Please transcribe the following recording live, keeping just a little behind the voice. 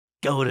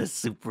Go to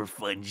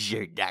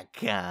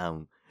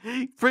superfunshirt.com.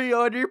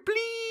 Pre-order,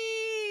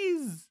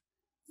 please.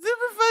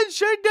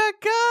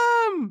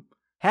 Superfunshirt.com.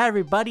 Hey,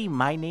 everybody.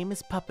 My name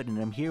is Puppet, and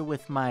I'm here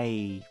with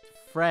my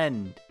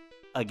friend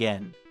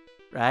again.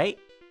 Right?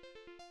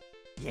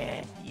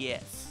 Yeah,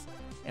 yes.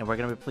 And we're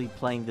going to be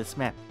playing this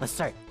map. Let's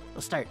start.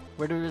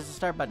 Where is the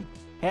start button?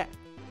 Yeah.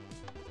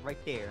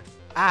 Right there.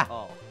 Ah.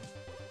 Oh.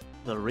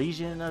 The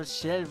region of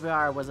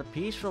Shelvar was a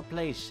peaceful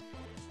place.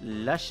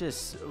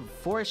 Luscious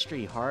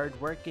forestry,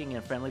 hard-working,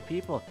 and friendly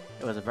people.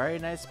 It was a very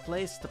nice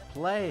place to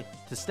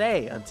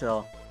stay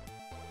until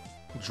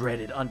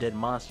dreaded undead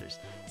monsters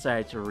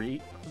decided to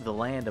reap the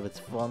land of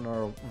its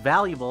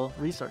valuable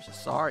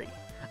resources.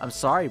 I'm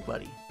sorry,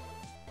 buddy.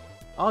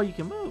 Oh, you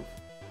can move.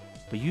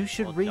 But you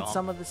should read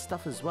some of this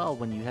stuff as well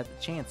when you have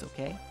the chance,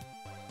 okay?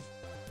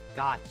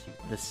 Got you.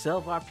 The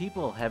Sylvar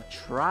people have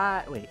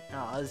tried... Wait,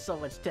 oh, there's so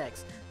much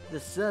text. The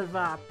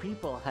Sylvar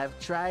people have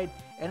tried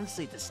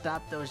endlessly to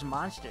stop those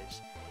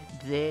monsters.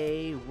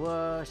 They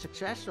were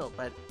successful,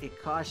 but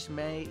it cost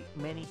many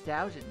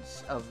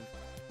thousands of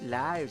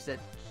lives that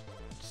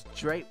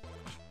straight...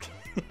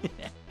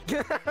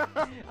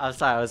 I'm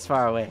sorry, I was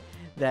far away.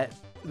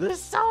 There's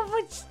so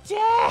much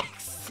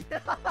text!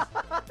 It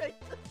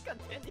just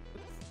continues.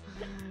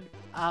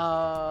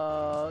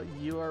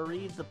 You will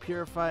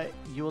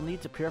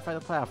need to purify the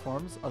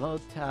platforms, although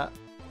still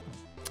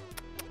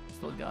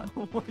gone.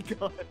 Oh my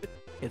god.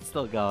 It's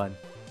still going.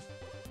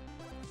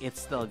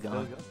 It's still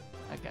going.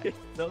 Okay. It's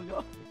still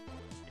going.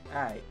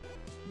 Alright.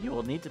 You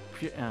will need to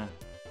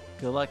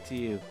good luck to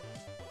you.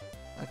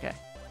 Okay.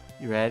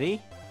 You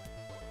ready?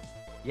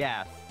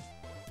 Yes.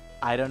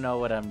 I don't know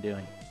what I'm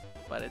doing,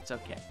 but it's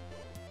okay.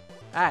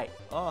 Alright.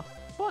 Oh.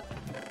 What?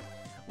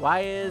 Why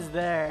is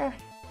there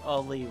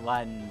only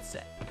one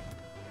set?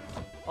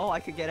 Oh, I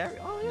could get every...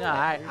 Oh,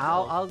 yeah. No,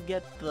 I'll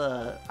get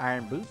the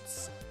iron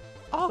boots.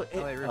 Oh, it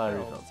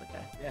refills.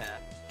 Okay. Yeah.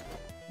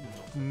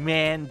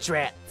 Man,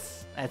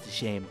 drats. That's a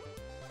shame.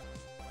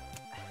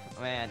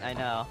 Man, I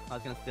know. I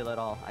was gonna steal it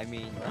all. I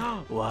mean...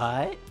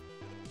 What?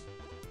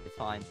 It's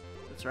fine.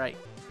 That's right.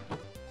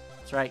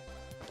 That's right.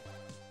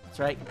 That's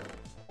right.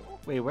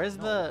 Wait, where's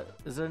the...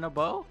 Is there no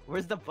bow?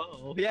 Where's the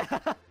bow? Yeah.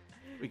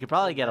 We could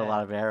probably get a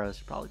lot of arrows.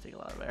 Should probably take a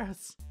lot of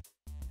arrows.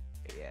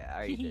 Yeah, I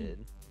already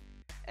did.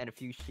 And a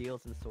few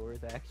shields and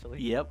swords,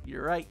 actually. Yep,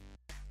 you're right.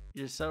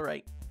 You're so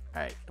right.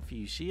 Alright, a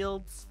few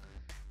shields.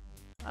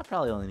 I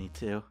probably only need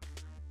 2.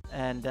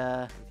 And,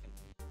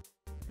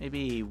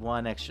 maybe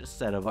 1 extra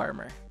set of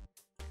armor.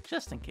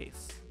 Just in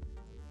case.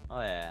 Oh,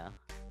 yeah.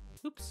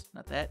 Oops,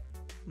 not that.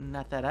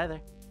 Not that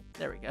either.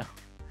 There we go.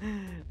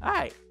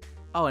 Alright.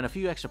 Oh, and a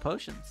few extra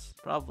potions,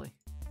 probably.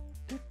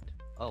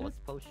 Oh, what's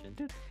potion?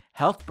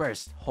 Health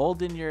Burst.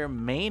 Hold in your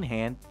main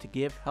hand to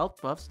give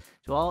health buffs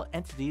to all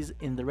entities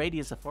in the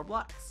radius of 4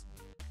 blocks.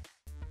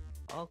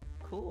 Oh,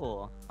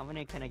 cool. How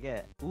many can I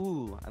get?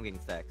 Ooh, I'm getting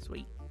stacks.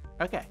 Sweet.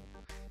 Okay.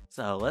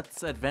 So,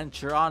 let's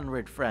adventure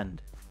onward,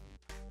 friend.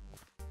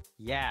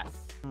 Yes.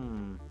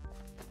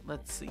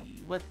 Let's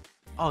see. What?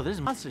 Oh,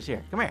 there's monsters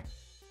here. Come here.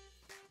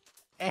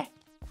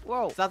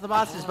 Whoa. Stop the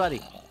monsters,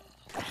 buddy.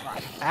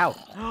 Ow.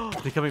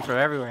 They're coming from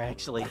everywhere,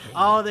 actually.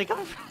 Oh, they're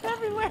coming from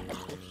everywhere.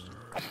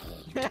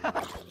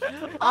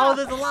 Oh,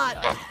 there's a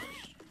lot.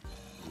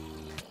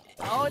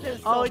 Oh,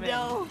 there's so many.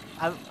 No.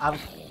 I'm.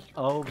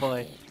 Oh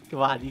boy.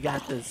 Come on, you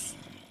got this.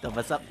 Don't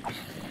mess up.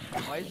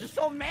 Why is there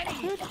so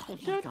many? Oh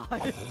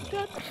my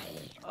god.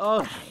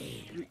 Oh,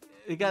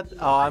 you got.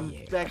 Oh, I'm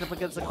back up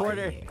against the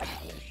corner.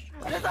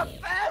 There's a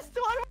fast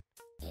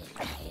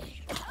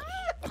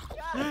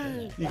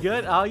one. You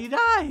good? Oh, you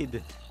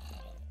died.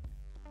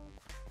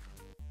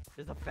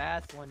 There's a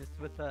fast one. It's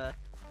with a.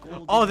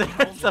 Oh,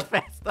 there's a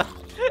fast one.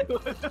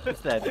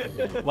 What's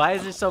that? Why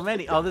is there so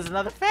many? Oh, there's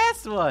another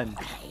fast one.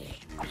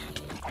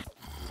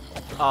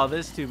 Oh,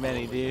 there's too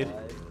many, dude.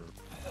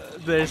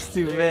 There's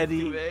too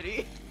many.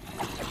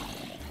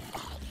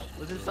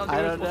 Was it something?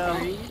 I don't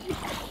know.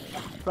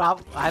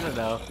 I don't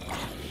know.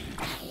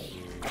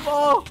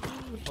 Oh!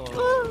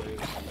 Oh!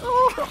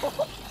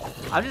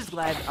 I'm just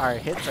glad our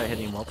hits are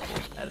hitting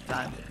multiple at a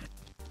time.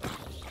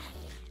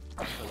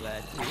 I'm so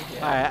glad too.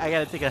 Yeah. Alright, I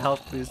gotta take a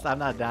health boost. I'm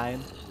not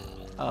dying.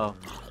 Oh.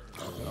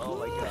 Oh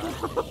my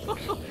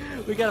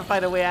god. We gotta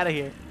find a way out of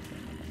here.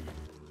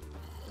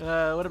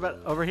 What about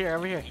over here?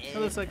 Over here.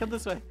 Come this way. Come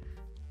this way.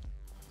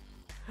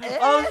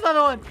 Oh, there's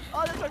another one.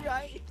 Oh, there's one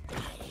guy.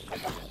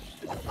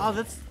 Oh,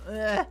 that's.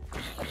 Where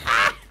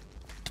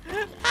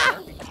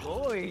are we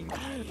going?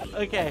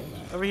 Okay,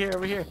 over here.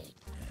 Over here.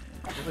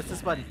 What's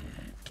this button?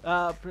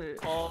 Oh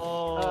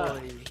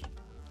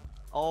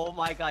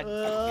my god.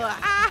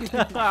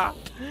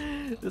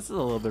 This is a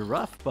little bit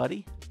rough,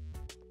 buddy.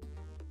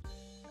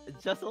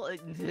 Just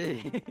like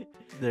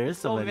There is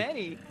so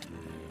many.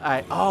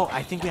 Alright, oh,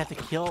 I think we have to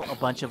kill a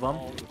bunch of them.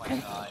 Oh my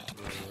god.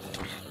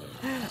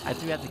 I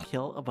think we have to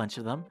kill a bunch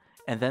of them.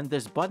 And then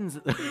there's buttons.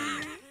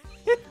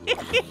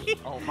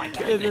 Oh my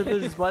god.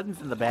 There's buttons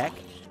in the back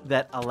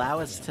that allow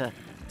us to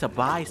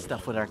buy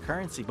stuff with our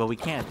currency, but we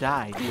can't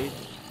die, dude.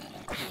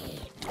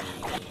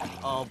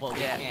 Oh, but we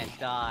Yeah. can't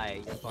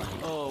die. You're funny.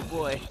 Oh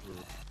boy.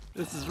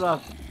 This is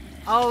rough.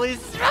 Oh,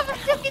 this is rough. I'm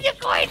still getting a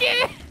coin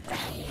here.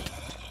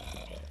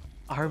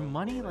 Our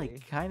money,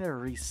 like, kind of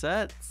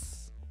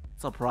resets.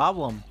 It's a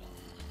problem.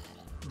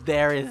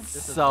 There is Just a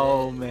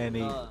so bit.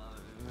 many. Oh,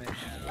 man.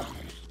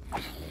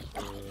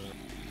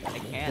 I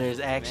can't. There's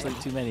actually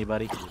too many,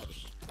 buddy.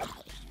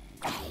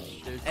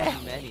 There's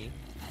too many.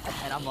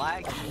 And I'm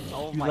lagging.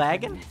 Oh You my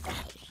lagging? goodness.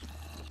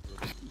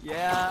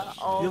 Yeah.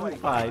 Oh You'll my be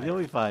fine. God. You'll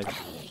be fine.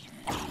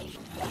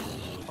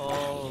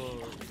 Oh.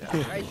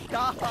 Right,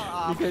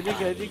 stop. You're good. You're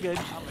good. You're good.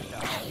 I'm a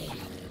die.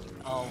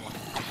 Oh my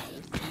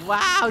goodness.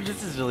 Wow,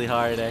 this is really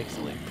hard,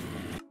 actually.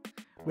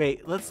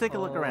 Wait, let's take a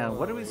look around.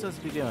 What are we supposed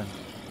to be doing?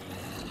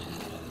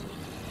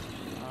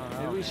 I don't know,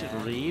 Maybe we should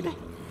man. read.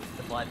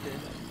 The button.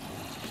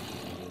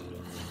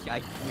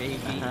 Maybe.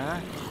 Huh?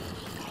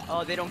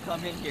 Oh, they don't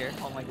come in here.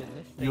 Oh my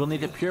goodness. You will need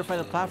to purify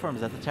the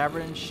platforms at the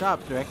tavern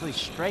shop directly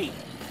straight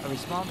of a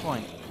spawn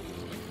point.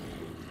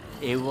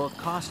 It will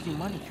cost you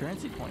money,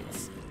 currency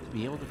points, to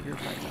be able to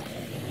purify them.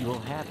 You will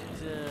have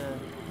to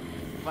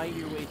fight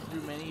your way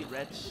through many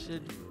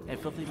wretched and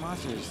filthy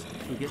monsters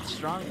who get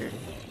stronger.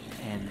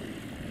 And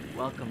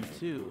welcome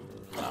to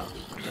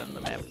then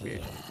the map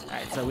appeared.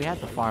 Alright, so we have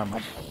to farm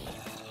them.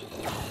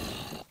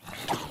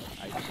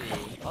 I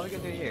see. Oh, we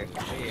can do it here.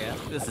 Oh, yeah.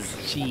 This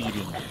is cheating.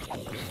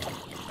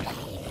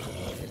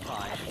 It's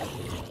fine.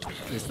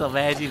 They're still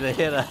managing to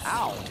hit us.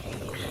 Ow!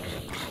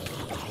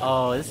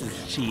 Oh, this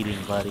is cheating,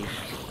 buddy.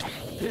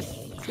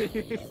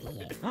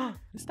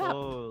 Stop.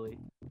 Holy.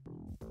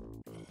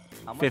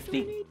 How much 50. do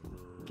we need?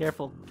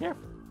 Careful,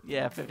 careful.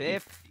 Yeah, 50.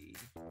 50.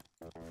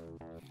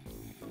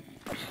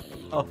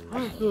 Oh,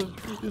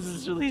 this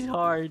is really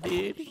hard,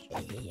 dude.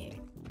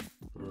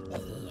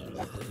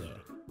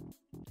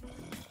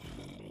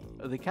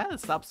 Oh, they kind of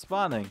stopped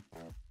spawning.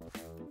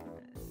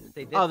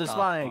 They did Oh, they're stop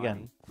spawning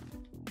again.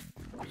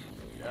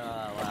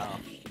 Wow.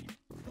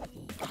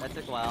 That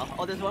took a while.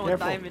 Oh, there's one with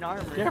Careful. diamond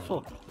armor.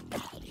 Careful.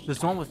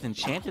 There's one with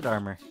enchanted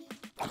armor.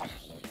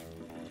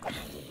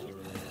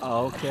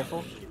 Oh,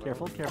 careful,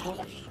 careful,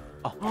 careful.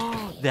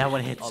 Oh, that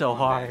one hit so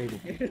hard.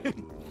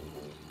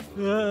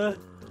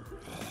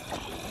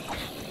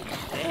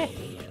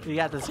 You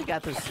got this, you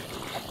got this.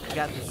 You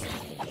got this.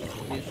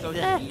 It's so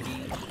Yeah.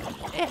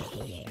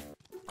 cheaty.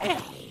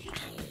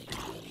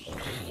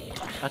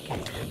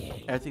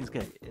 Okay, everything's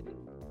good. This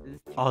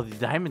is Oh, the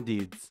diamond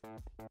dudes.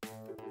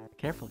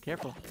 Careful,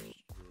 careful.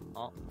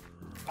 oh.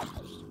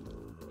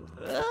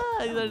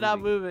 They're not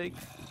moving.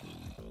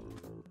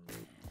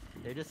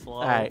 They're just slow.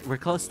 Alright, we're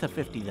close to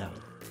 50 though.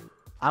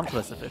 I'm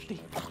close to 50.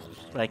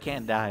 But I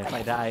can't die. If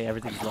I die,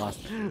 everything's lost.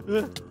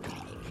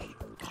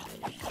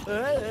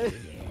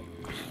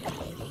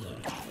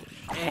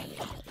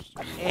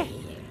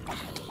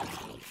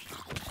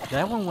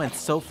 That one went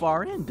so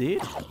far in,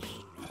 dude.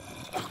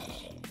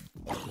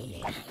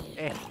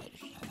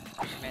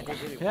 Man, they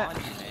really Yeah. want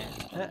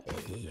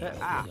you, man.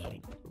 Ah.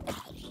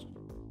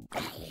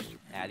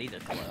 Yeah, these are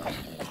slow.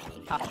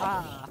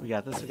 Haha. We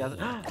got this, we got this.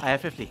 I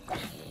have 50.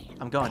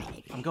 I'm going,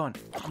 I'm going,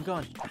 I'm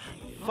going.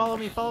 Follow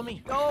me, follow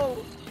me.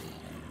 Go!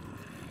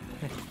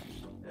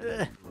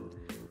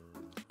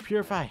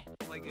 Purify.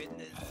 Oh my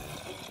goodness.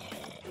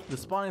 The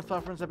spawning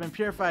platforms have been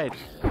purified.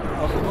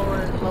 Of lower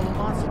level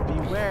monsters,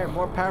 beware.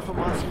 More powerful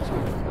monsters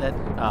that.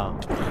 Oh.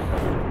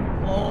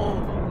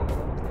 Oh.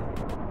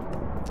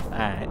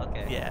 Alright.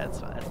 Okay. Yeah, it's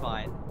fine. That's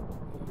fine.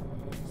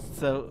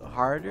 So,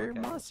 harder Okay.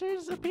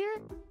 monsters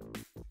appear?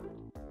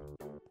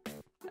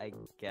 I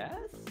guess?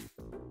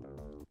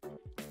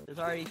 There's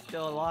already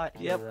still a lot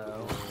here, Yep.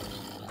 though.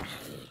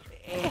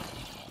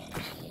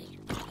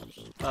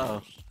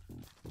 Uh-oh.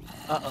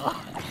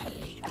 Uh-oh.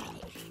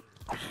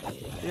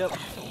 Yep.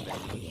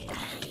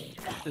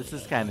 This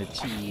is kind of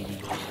cheaty.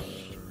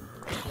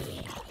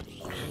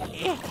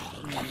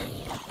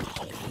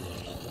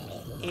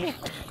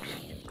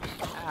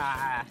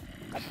 Ah.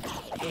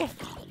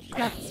 I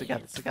got this, I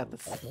got this, I got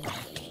this.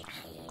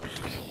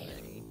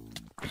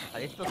 Are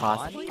they still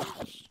Possibly?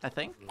 spawning? I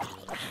think.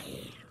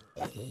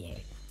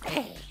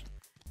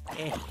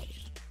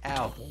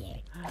 Ow.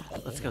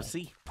 Let's go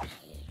see.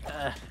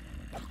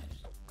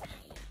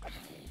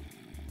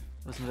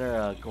 Wasn't there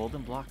a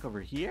golden block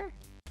over here?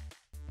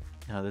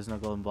 No, there's no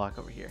golden block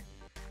over here.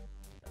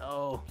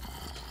 Oh,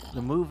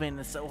 the moving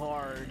is so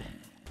hard.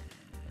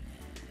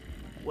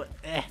 What?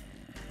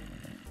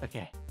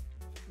 Okay.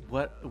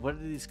 What do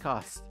these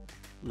cost?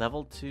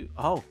 Level 2.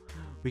 Oh,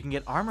 we can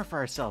get armor for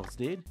ourselves,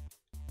 dude.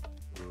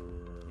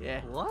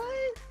 Yeah.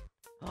 What?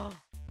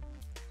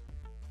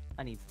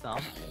 I need some.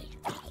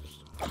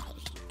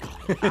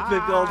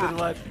 The golden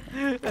one.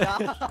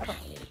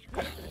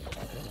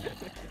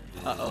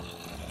 Uh-oh.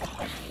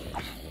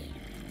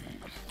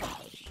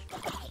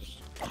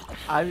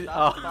 I'm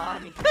Stop oh.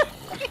 spawning.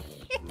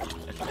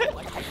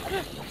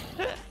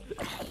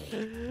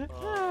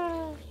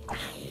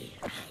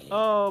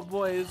 Oh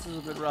boy, this is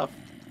a bit rough.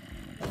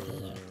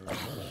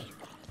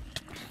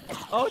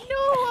 Oh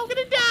no, I'm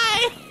gonna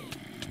die!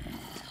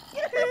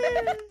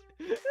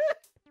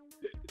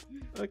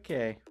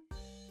 Okay.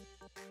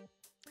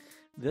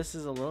 This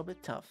is a little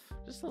bit tough.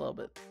 Just a little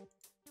bit.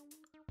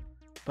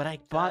 But I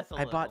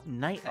bought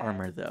knight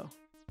armor though.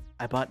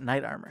 I bought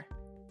knight armor.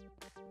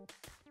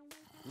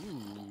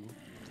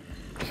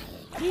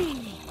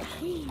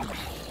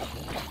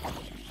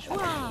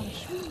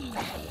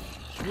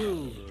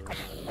 Ooh.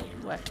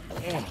 What?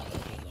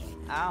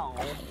 Ow.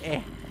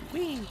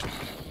 Wee.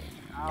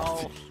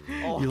 Ow.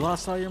 Oh. You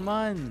lost all your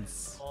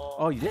muns.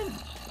 Oh, you didn't?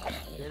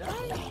 Did I?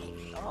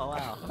 Oh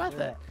wow. How about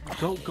that?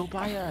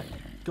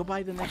 Go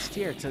buy the next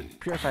tier to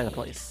purify the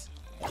place.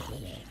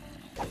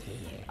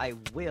 I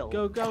will.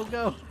 Go.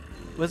 What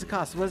does it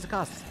cost? Not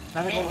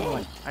the golden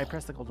one. I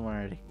pressed the golden one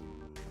already.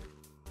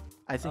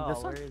 I think this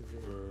one? Where is it?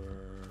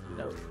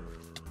 No.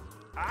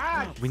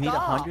 Ah, We need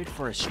 100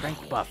 for a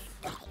strength buff.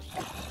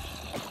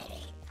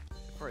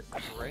 For a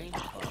strength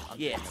buff?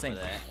 Yeah, same.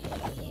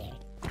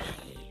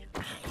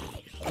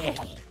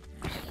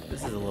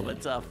 This is a little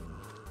bit tough.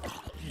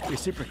 You're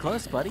super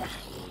close, buddy.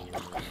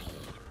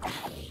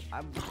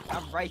 I'm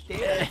right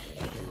there.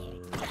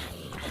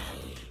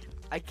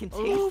 I can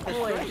taste the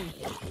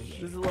strength.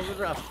 This is a little bit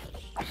rough.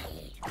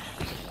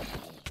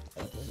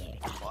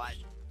 What?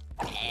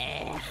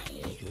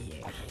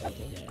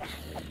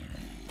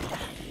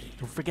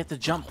 Don't forget to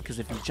jump, because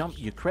if you jump,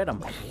 you crit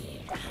them.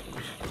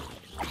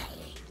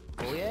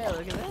 Oh yeah,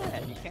 look at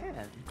that. You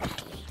can.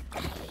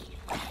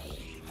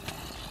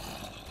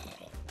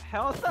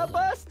 Health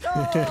buster!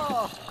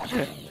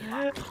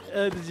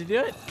 Did you do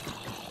it?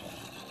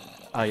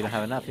 Oh, you don't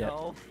have enough yet.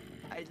 No,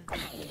 I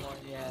just need more.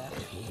 Yeah.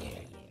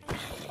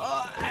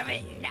 Oh, I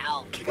mean,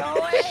 no, go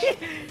away!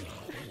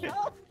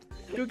 No.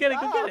 Go get it.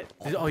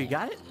 Oh, you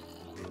got it?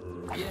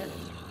 Yeah.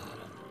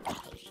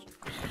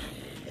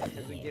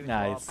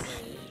 Nice.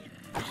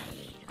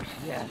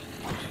 Yeah.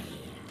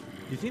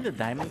 You think the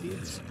diamond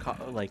beads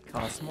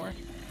cost more?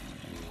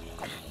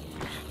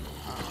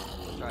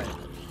 Try it.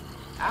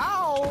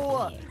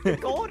 Ow! The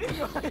golden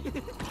one!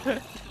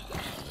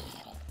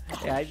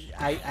 Yeah,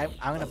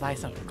 I'm gonna buy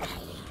something.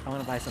 I'm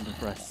gonna buy something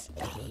for us.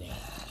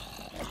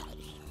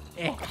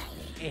 Yeah.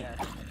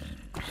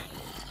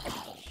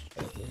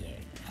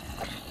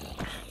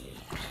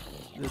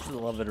 This is a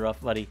little bit rough,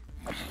 buddy.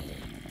 This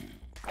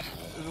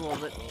is a little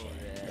bit.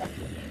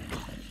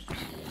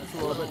 That's a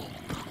little bit.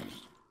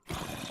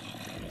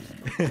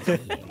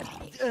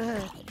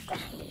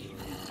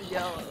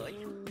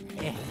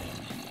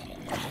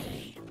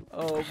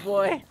 Oh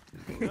boy.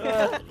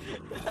 Relax.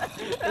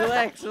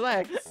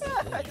 I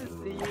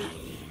just see you.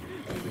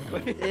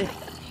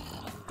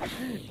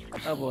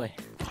 Oh boy.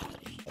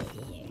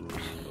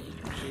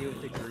 See you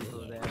with the group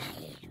over there.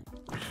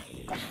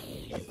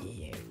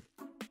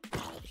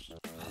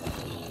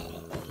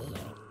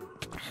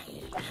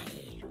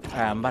 Alright,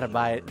 I'm about to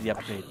buy the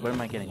upgrade. What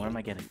am I getting?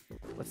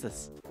 What's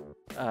this?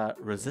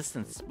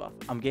 Resistance buff.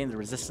 I'm getting the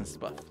resistance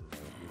buff.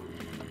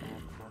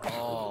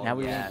 Oh, Now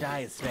we won't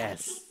die as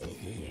fast.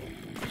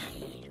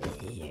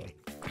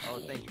 Oh,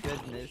 thank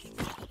goodness.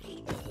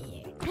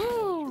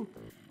 Woo!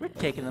 We're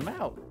taking them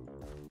out.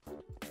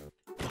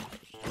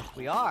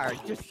 We are.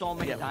 Just so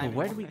many But times.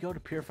 where do we go to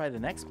purify the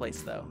next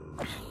place, though?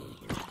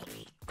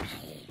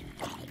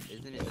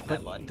 Isn't it But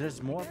that button?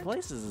 there's more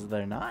places, is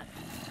there not?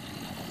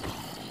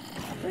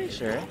 I'm pretty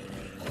sure.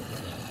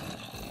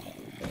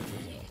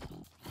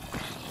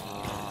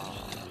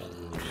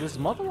 There's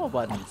multiple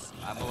buttons.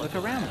 Look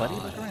around, buddy.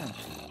 Look around.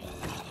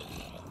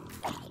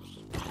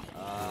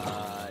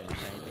 Is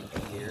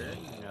anything here?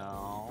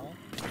 No.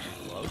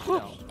 Close? Woo.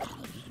 No.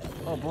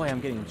 Oh boy,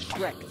 I'm getting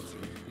shreked.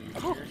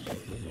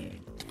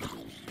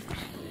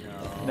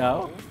 No.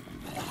 No?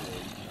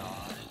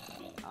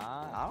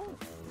 I don't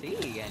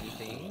see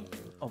anything.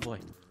 Oh boy.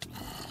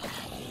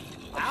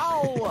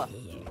 Ow!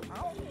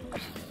 Ow!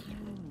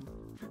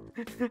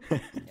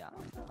 Yeah,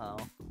 oh.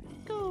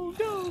 Go!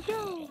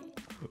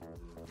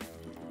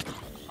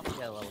 I'm gonna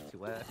get a level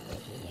 2 F.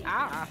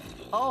 Ah!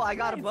 Oh, I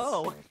got a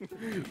bow!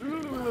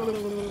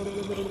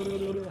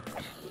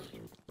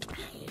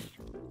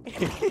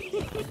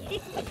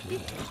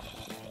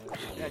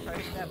 Yeah, try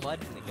hitting that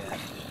button again.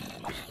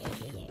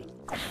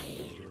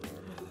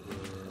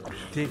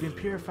 They've been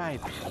purified.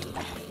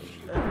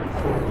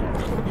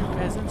 You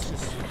peasants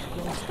just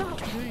don't stop,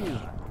 do you?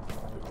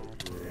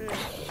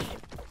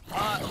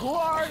 Who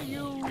are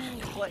you?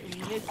 What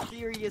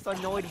mysterious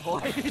annoyed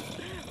voice?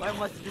 I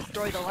must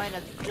destroy the line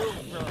of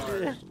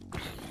silver.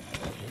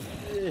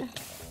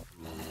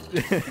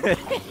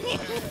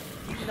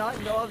 You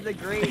not know of the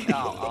great?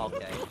 Oh,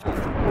 okay.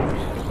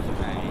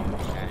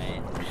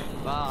 Alright.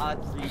 Well,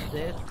 let's read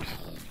this.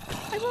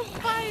 I'm on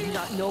fire! Do you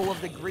not know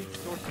of the great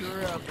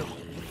sorcerer of the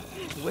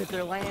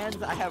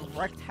Witherlands? I have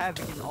wreaked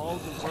havoc in all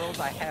the worlds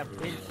I have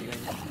been to,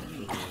 and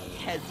you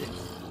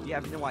peasants, you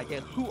have no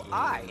idea who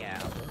I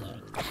am.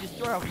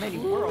 Destroyer of many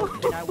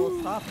worlds, and I will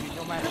stop you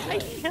no matter what. I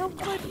can't,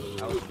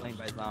 buddy! I was slain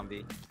by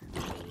zombie. I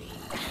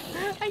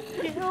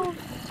can't!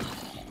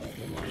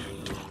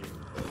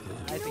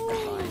 I think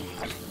you're fine.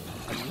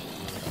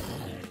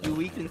 You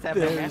weaklings have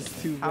no There's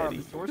master too power many.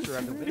 of the sorcerer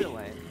of the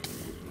Witherlands.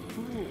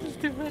 It's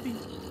too many.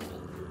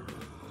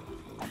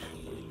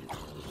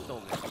 So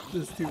many.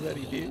 This is too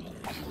many, dude.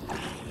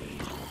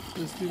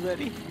 This is too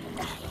many.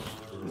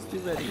 This is too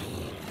many.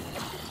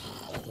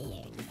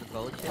 Is the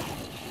boat tip?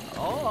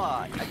 Oh,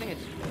 I think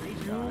it's 3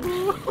 shots.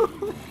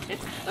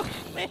 It's so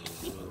many.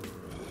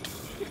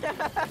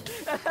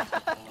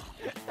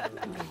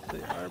 The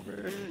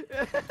armor.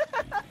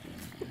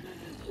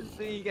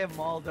 So you get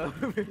mauled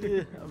over.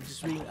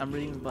 I'm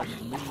reading the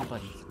buttons. I'm reading the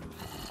buttons.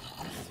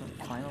 Some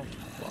final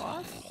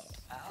boss?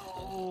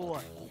 Oh,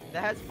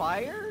 that has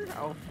fire?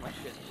 Oh my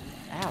goodness.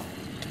 Ow.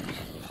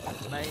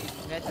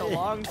 That's a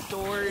long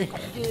sword.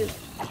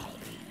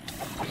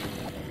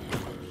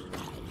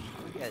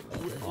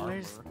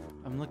 Where's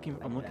I'm looking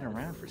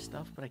around for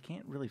stuff, but I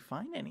can't really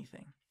find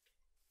anything.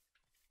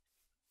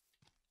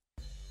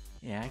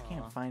 Yeah, I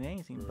can't find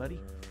anything,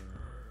 buddy.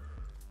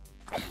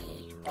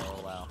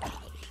 Oh wow.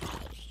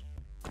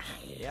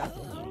 Yeah, I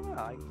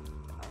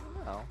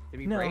don't know. Did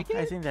we No, break it?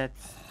 I think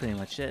that's pretty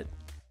much it.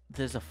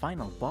 There's a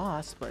final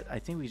boss, but I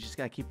think we just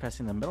gotta keep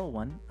pressing the middle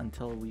one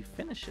until we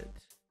finish it.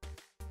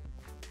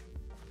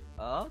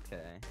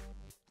 Okay.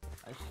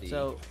 I see.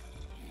 So,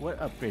 what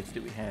upgrades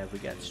do we have? We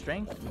got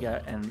strength, we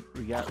got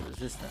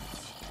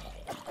resistance.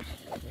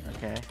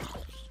 Okay.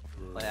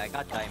 But I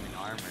got diamond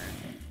armor.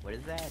 What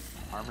is that?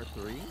 Armor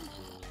 3?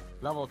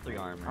 Level 3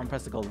 armor. I'm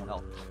press the gold one.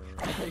 Oh.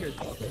 I thought you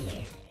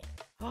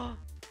were...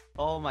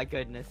 Oh my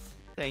goodness.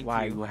 Thank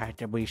Why you. you have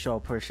to be so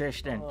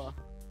persistent?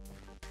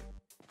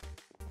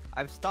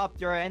 I've stopped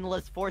your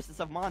endless forces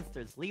of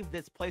monsters. Leave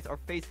this place or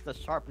face the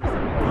sharpness of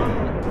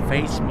my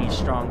Face me,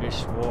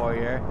 strongest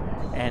warrior,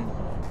 and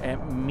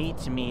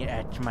meet me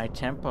at my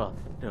temple,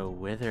 the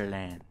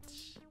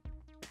Witherlands.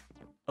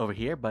 Over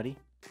here, buddy.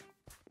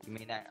 You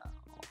mean that?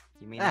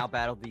 You mean now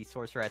battle the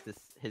sorcerer at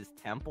his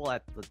temple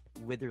at the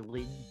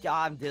Witherly?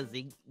 I'm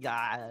dizzy.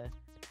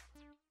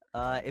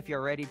 If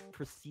you're ready,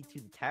 proceed to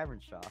the tavern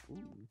shop.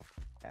 Ooh,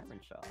 tavern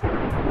shop.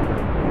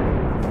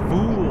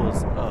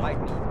 Fools! Fight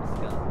me,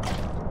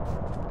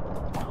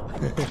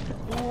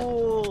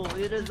 Fool!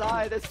 It is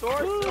I, the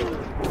sorcerer.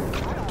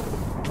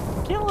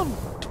 Kill him!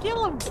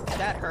 Kill him!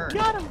 That hurt.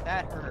 Got him!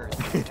 That hurt.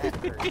 That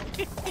hurt.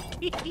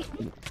 Eat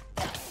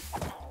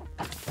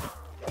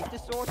the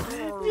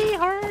sorcerer. He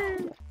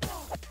hurt!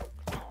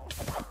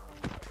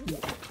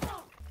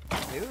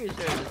 Maybe we should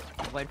have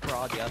just went for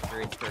all the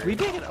upgrades first. We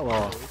did.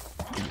 Well,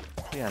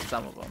 we got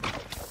some of them.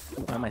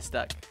 Why am I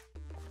stuck?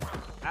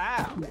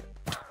 Ah!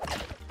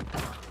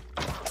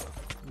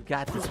 We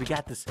got this. We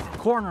got this.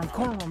 Corner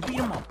him. Beat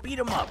him up. Beat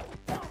him up.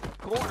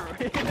 Corner.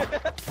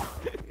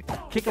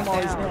 Kick him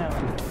while he's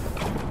down.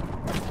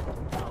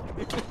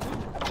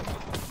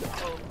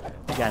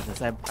 We got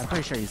this. I'm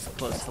pretty sure he's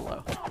close to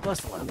low. Close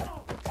to low.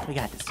 We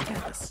got this. We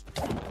got this.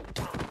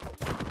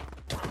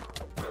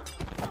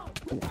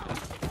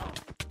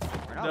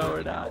 No,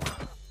 we're not.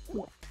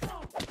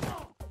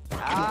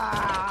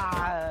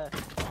 Ah!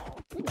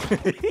 Are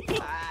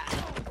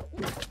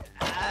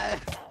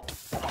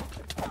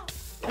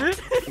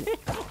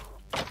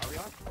we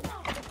on?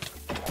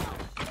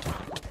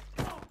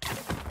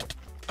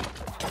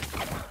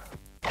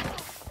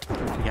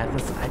 We got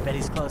this. I bet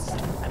he's close.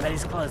 I bet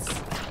he's close.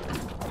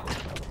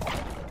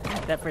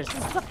 That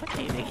person's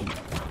suffocating.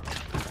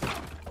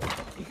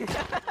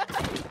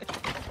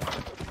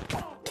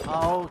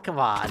 Oh, come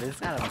on. It's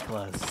gotta be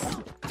close.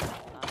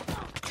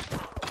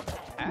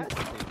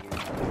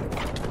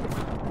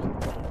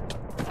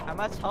 How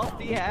much health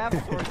do you have,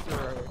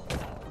 sorcerer?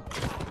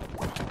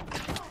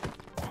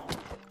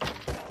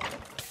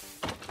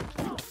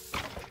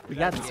 We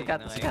got this. We got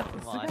this. We got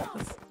this. We got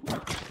this.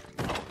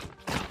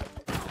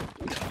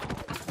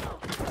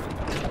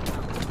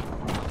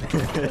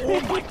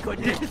 Oh my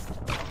goodness!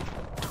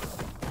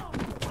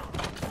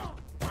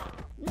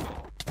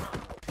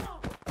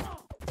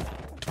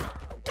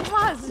 Come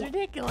on, this is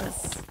ridiculous.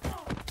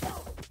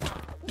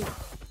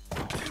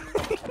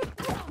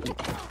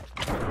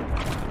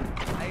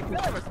 I feel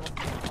like we're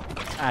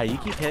supposed to... You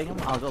keep hitting him.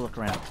 I'll go look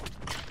around.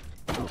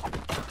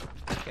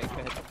 Okay,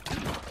 good.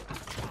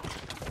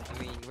 I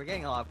mean, we're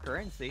getting a lot of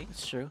currency.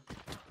 It's true.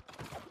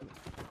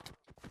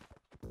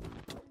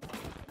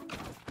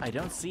 I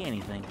don't see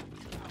anything.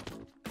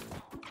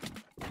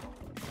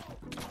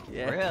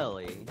 Yeah.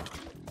 Really?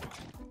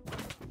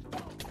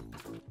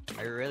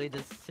 Are you really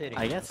just sitting?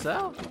 I guess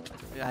so.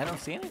 I don't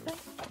see anything.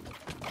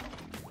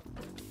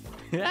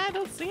 I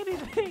don't see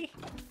anything.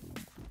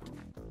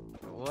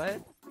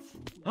 What?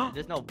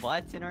 There's no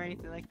button or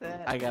anything like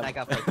that? I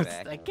got put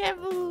back. I can't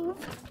move.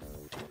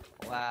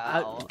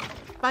 Wow.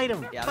 Fight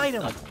him. Yeah, Fight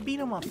him. stuck. Beat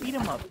him up. Beat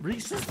him up.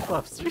 Resist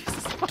buffs.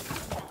 Resist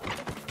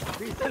buffs.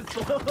 We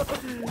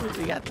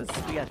got this.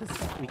 We got this.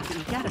 We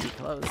gotta be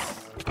close.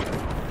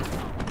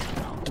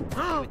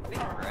 I would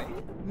think, right?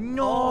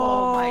 No!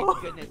 Oh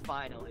my goodness,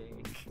 finally.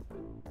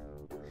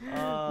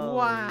 Oh.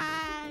 Why?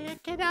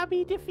 It cannot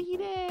be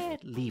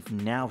defeated. Leave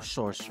now,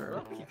 sorcerer.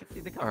 Look, you can see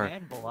the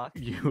command block.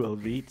 You will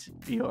meet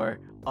your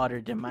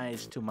utter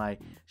demise to my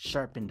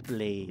sharpened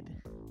blade.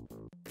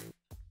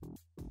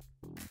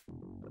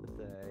 What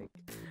the heck?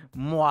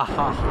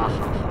 Mwahaha.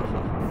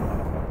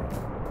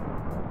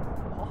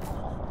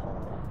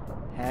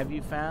 Have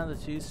you found the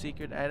 2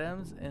 secret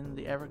items in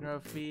the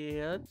Evergreen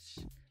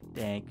Fields?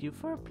 Thank you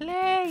for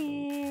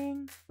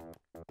playing.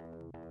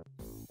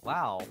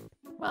 Wow.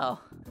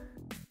 Well,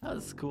 that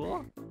was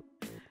cool.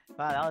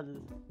 Wow,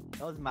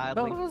 that was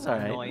mildly But it was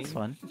alright. annoying. It's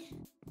fun.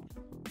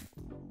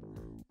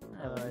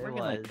 We're It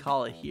gonna was.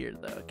 call it here,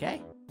 though.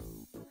 Okay.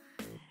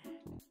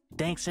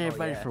 Thanks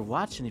everybody yeah. for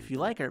watching. If you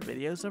like our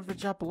videos, don't forget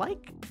to drop a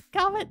like,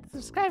 comment,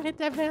 subscribe, hit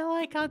that bell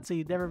icon so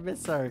you never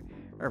miss our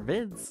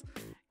vids.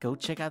 Go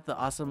check out the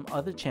awesome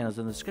other channels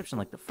in the description,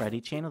 like the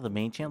Freddy channel, the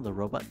main channel, the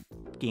Robot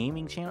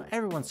Gaming channel.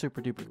 Everyone's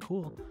super duper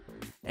cool.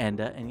 And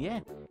yeah,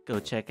 go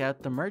check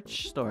out the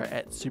merch store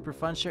at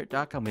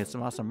superfunshirt.com. We have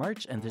some awesome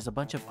merch, and there's a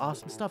bunch of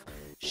awesome stuff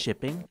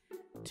shipping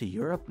to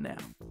Europe now.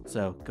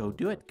 So go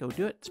do it. Go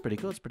do it. It's pretty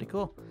cool. It's pretty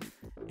cool.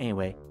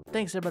 Anyway,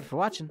 thanks everybody for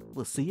watching.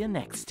 We'll see you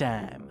next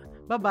time.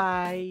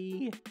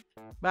 Bye-bye.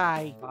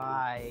 Bye.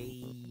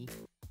 Bye.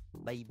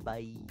 Bye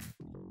bye.